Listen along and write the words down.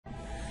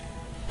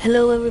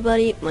Hello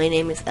everybody, my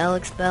name is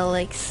Alex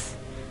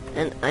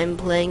and I'm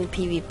playing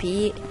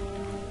PvP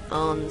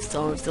on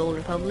SWTOR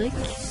Republic.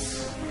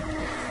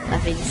 I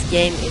think this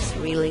game is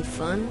really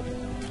fun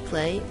to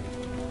play.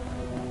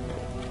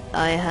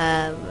 I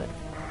have...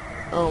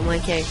 oh, my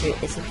character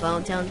is a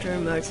bounty hunter,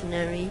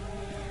 Mercenary,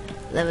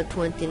 level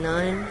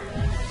 29.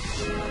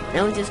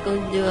 Now we're just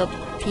going to do a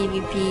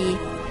PvP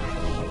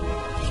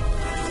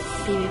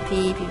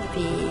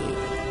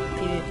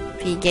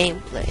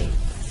gameplay.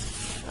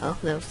 Oh,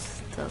 that was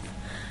tough.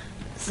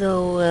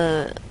 So,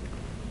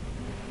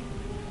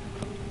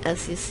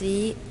 as you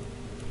see,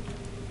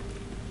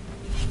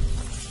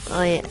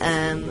 I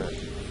am...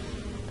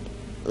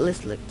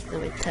 let's look,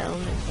 let me tell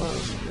me. Oh,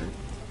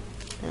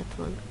 that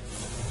one.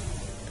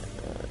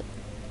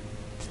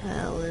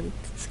 Talent,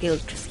 skill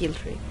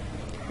tree.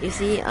 You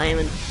see, I am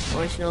an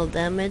original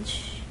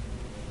damage.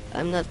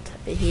 I'm not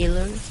a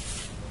healer,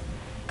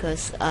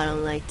 because I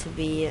don't like to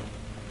be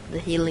the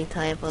healing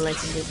type. I like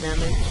to do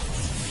damage.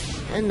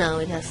 And now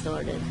it has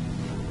started.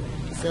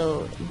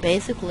 So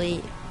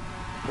basically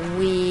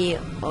we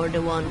are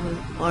the one who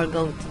are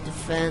going to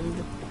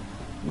defend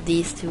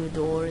these two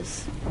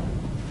doors,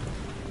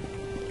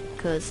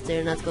 because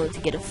they're not going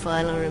to get a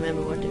file. I don't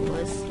remember what it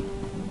was.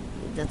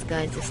 That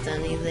guy just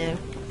standing there,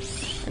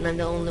 and I'm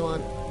the only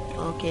one.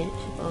 Okay.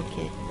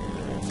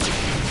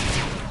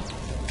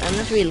 I'm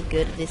not really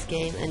good at this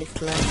game, and it's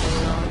lags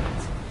a lot.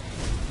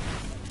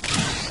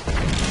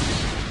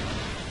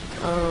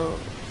 Oh,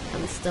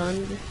 I'm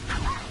stunned.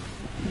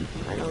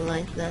 I don't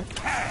like that.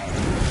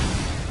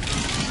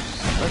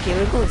 Okay,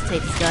 we're going to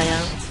take this guy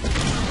out.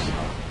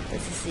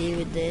 As you see,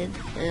 we did.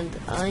 And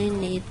I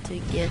need to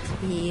get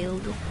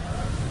healed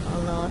a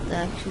lot,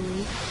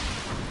 actually.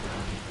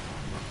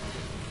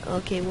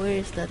 Okay, where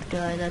is that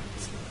guy?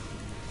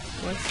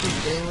 What's he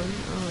doing?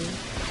 Oh,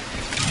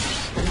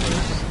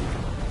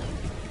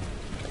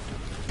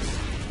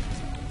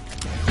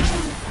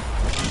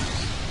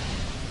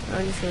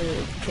 I'm just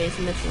gonna chase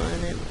him and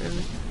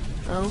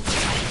oh.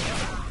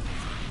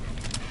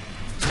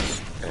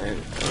 And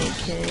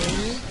okay.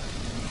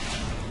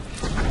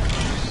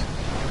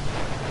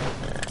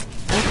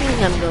 I think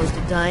I'm going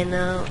to die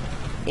now.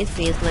 It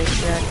feels like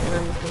that, and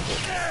I'm just going to...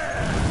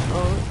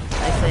 oh,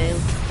 I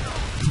failed.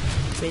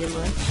 Pretty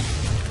much.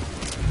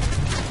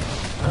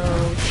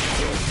 Oh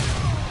shit.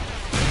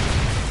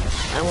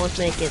 I won't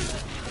make it.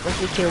 But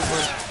we killed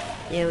one.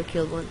 Yeah, we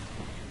killed one.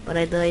 But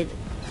I died.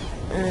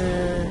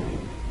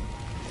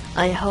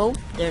 I hope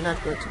they're not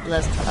going to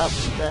blast up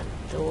that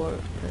door,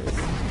 because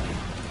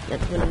that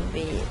wouldn't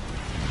be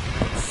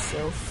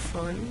so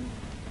fun.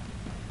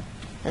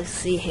 Let's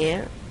see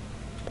here.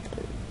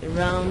 The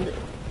round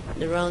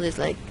is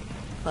like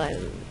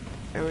 5.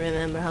 I don't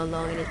remember how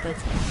long it is, but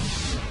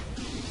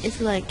it's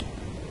like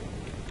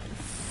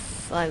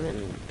 5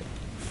 and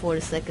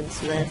 40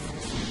 seconds left.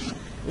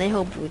 And I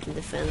hope we can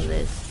defend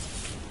this.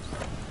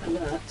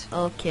 Alert.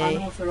 Okay.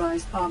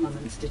 Unauthorized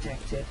armaments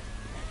detected.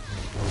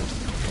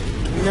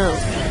 No.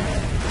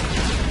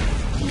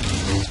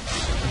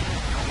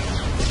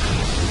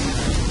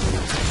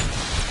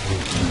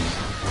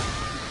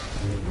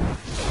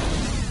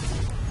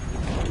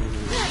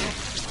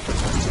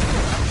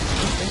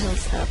 What the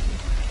hell's happening?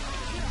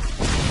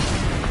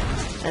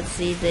 Let's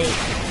see, they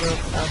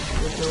broke up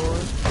the door.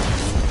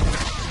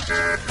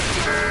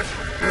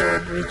 They were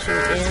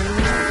breaching in,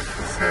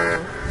 so...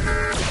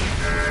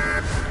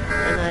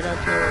 and I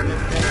don't know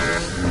if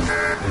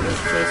that will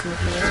chase me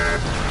here.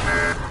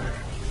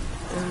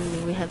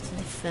 And we have to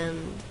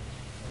defend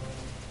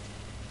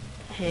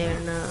here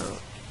now,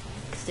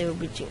 because they were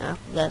breaching up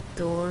that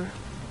door.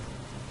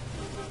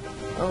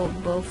 Oh,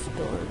 both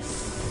doors.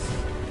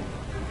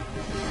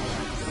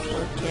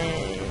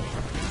 Okay.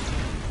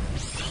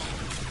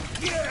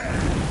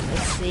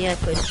 Let's see, I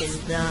put him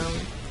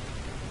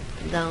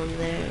down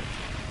there.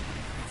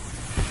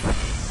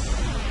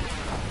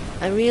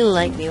 I really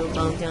like the old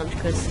bounty hunter,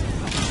 because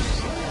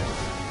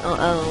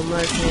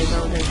mercenary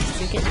bounty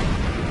hunter,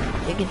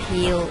 you can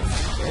heal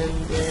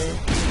and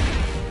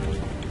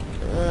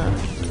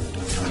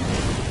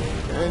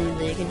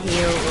you can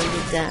heal and do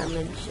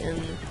damage,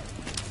 and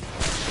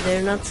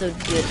they're not so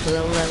good for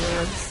low level,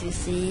 as you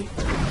see,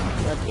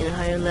 but in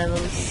higher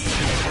levels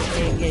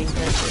they're getting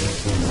better.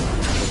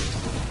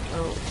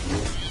 Oh,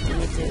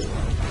 me too.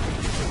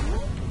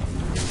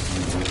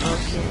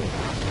 Okay.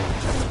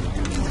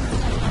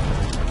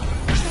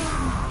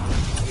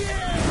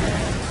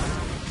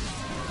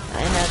 I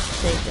have to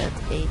take that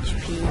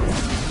HP.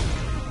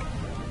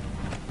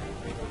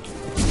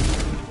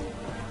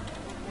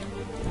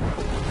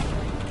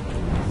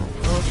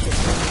 Oh shit,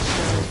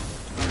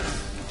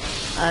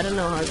 I don't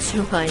know how to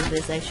survive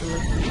this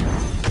actually.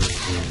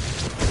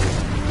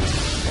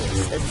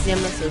 Let's see,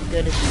 I'm not so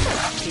good at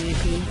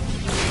PvP.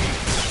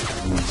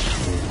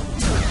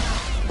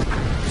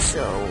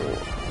 So,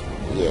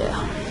 yeah.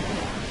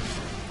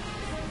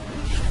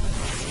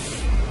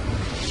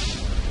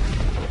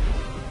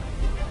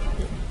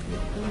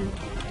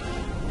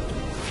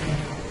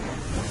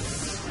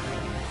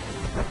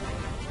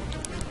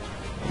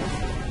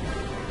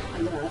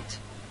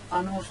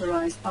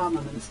 Unauthorized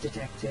armaments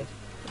detected.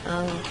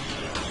 Oh,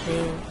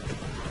 damn.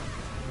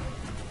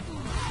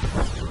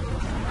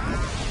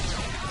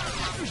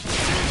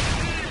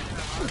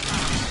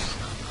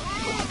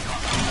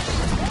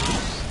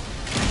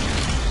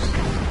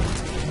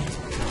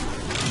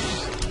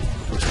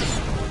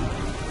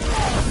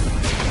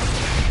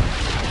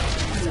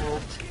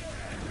 Alert.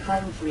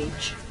 Hull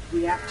breach.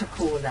 Reactor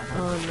core level.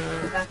 Oh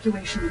no.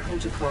 Evacuation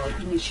protocol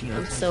initiated.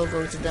 I'm so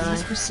going to die.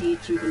 Please proceed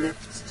through the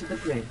lifts to the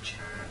bridge.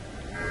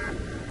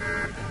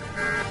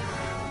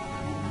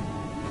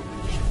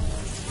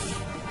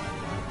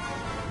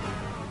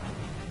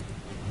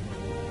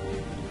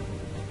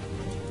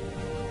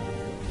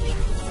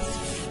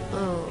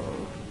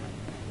 Oh.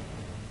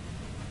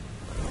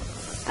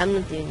 I'm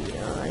not doing it.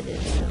 Oh, I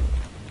did so.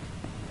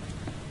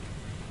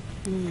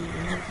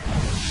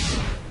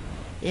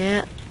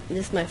 Yeah,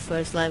 this is my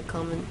first live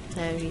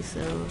commentary,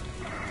 so...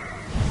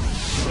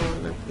 Oh,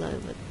 not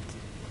live, but...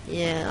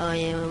 Yeah, I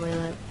am on my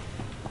live.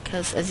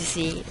 Because, as you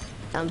see,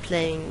 I'm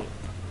playing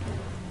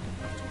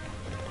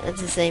at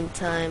the same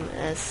time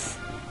as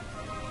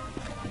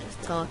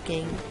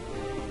talking.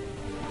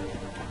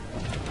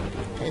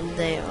 And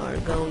they are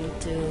going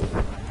to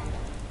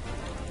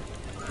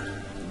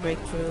break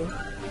through.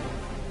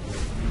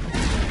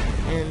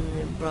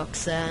 And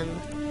Roxanne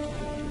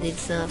did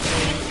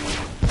something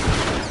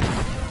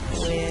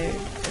weird.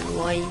 And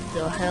why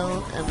the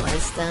hell am I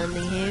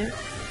standing here?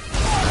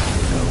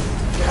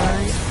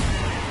 Die.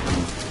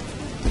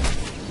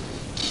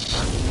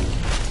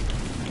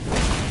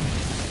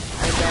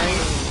 I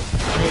died.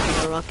 Making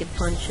a rocket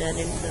punch at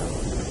him, so...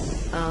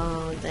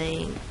 Oh,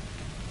 dang.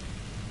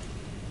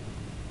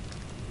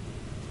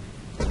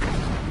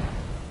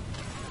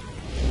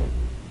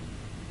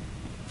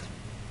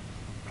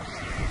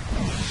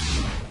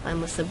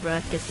 I'm a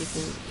Sabrak, as you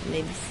can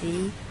maybe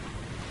see.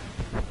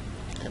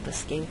 I have a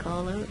skin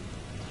color.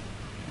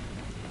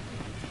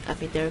 I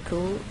think they're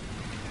cool.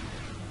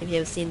 If you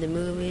have seen the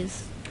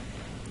movies,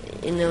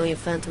 you know your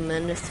Phantom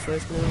Menace, the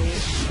first movie,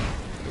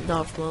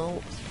 Darth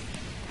Maul,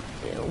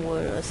 wore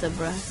a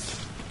Sabrak.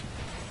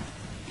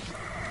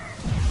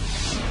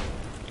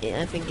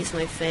 Yeah, I think he's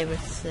my favorite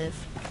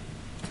Sith.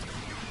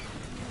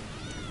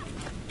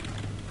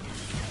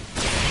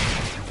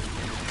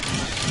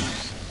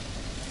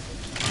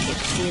 You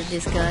can see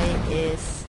this guy is